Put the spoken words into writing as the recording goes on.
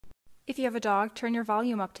If you have a dog, turn your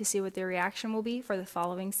volume up to see what their reaction will be for the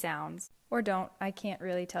following sounds. Or don't, I can't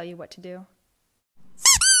really tell you what to do.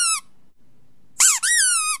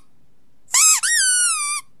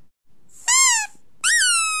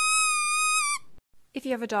 If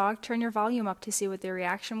you have a dog, turn your volume up to see what their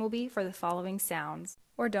reaction will be for the following sounds.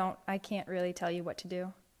 Or don't, I can't really tell you what to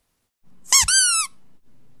do.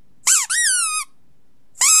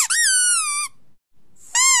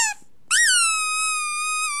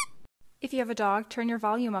 If you have a dog, turn your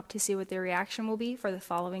volume up to see what their reaction will be for the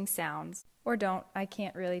following sounds. Or don't, I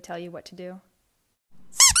can't really tell you what to do.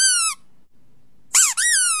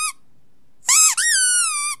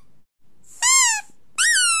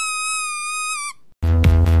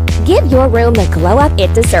 Give your room the glow up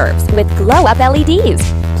it deserves with glow up LEDs.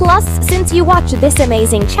 Plus, since you watch this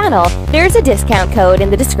amazing channel, there's a discount code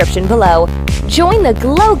in the description below. Join the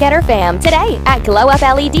Glow Getter fam today at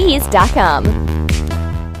glowupleds.com.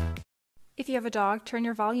 If you have a dog, turn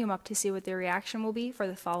your volume up to see what their reaction will be for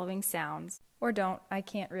the following sounds. Or don't, I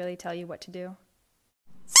can't really tell you what to do.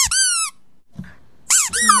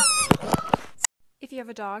 If you have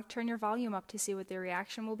a dog, turn your volume up to see what their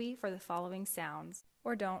reaction will be for the following sounds.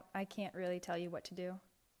 Or don't, I can't really tell you what to do.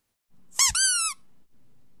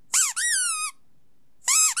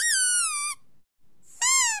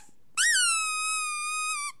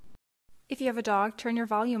 If you have a dog, turn your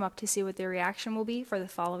volume up to see what their reaction will be for the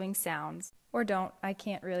following sounds. Or don't, I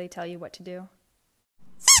can't really tell you what to do.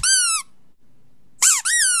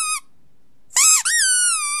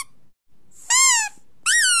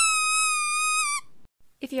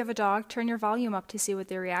 If you have a dog, turn your volume up to see what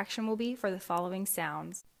their reaction will be for the following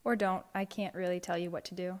sounds. Or don't, I can't really tell you what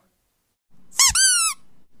to do.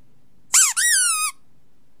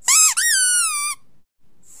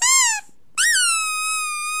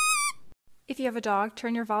 If you have a dog,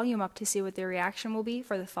 turn your volume up to see what their reaction will be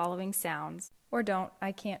for the following sounds. Or don't,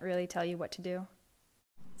 I can't really tell you what to do.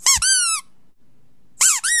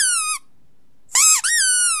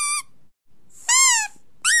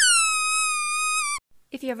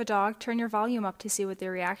 If you have a dog, turn your volume up to see what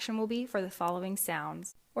their reaction will be for the following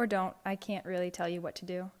sounds. Or don't, I can't really tell you what to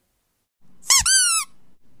do.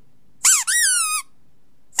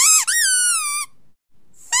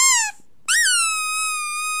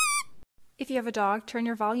 If you have a dog, turn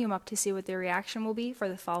your volume up to see what their reaction will be for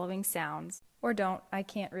the following sounds. Or don't, I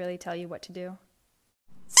can't really tell you what to do.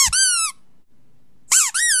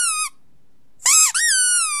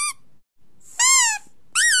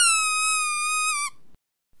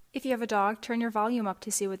 If you have a dog, turn your volume up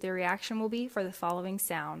to see what their reaction will be for the following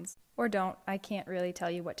sounds. Or don't, I can't really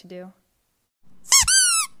tell you what to do.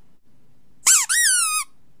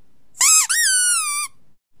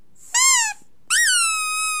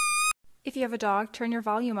 If you have a dog, turn your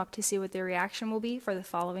volume up to see what their reaction will be for the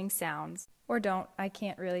following sounds. Or don't, I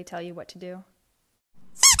can't really tell you what to do.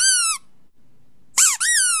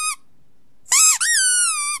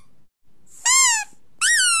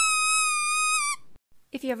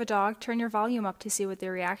 If you have a dog, turn your volume up to see what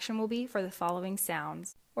their reaction will be for the following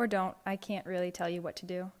sounds. Or don't, I can't really tell you what to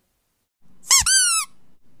do.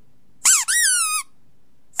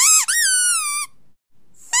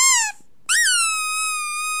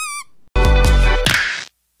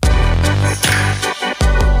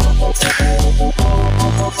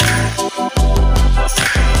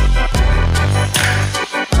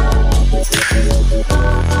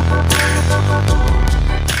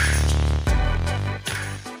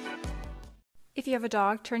 If you have a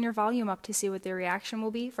dog, turn your volume up to see what their reaction will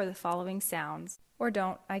be for the following sounds. Or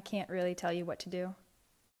don't, I can't really tell you what to do.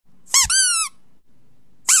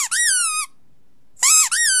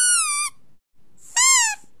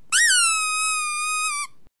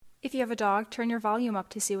 If you have a dog, turn your volume up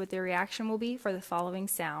to see what their reaction will be for the following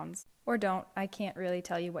sounds. Or don't, I can't really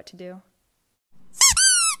tell you what to do.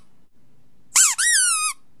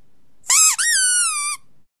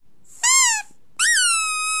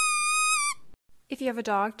 If you have a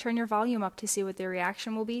dog, turn your volume up to see what their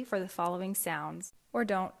reaction will be for the following sounds. Or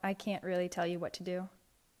don't, I can't really tell you what to do.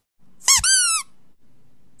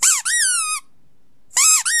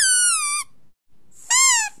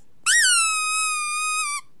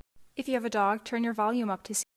 If you have a dog, turn your volume up to see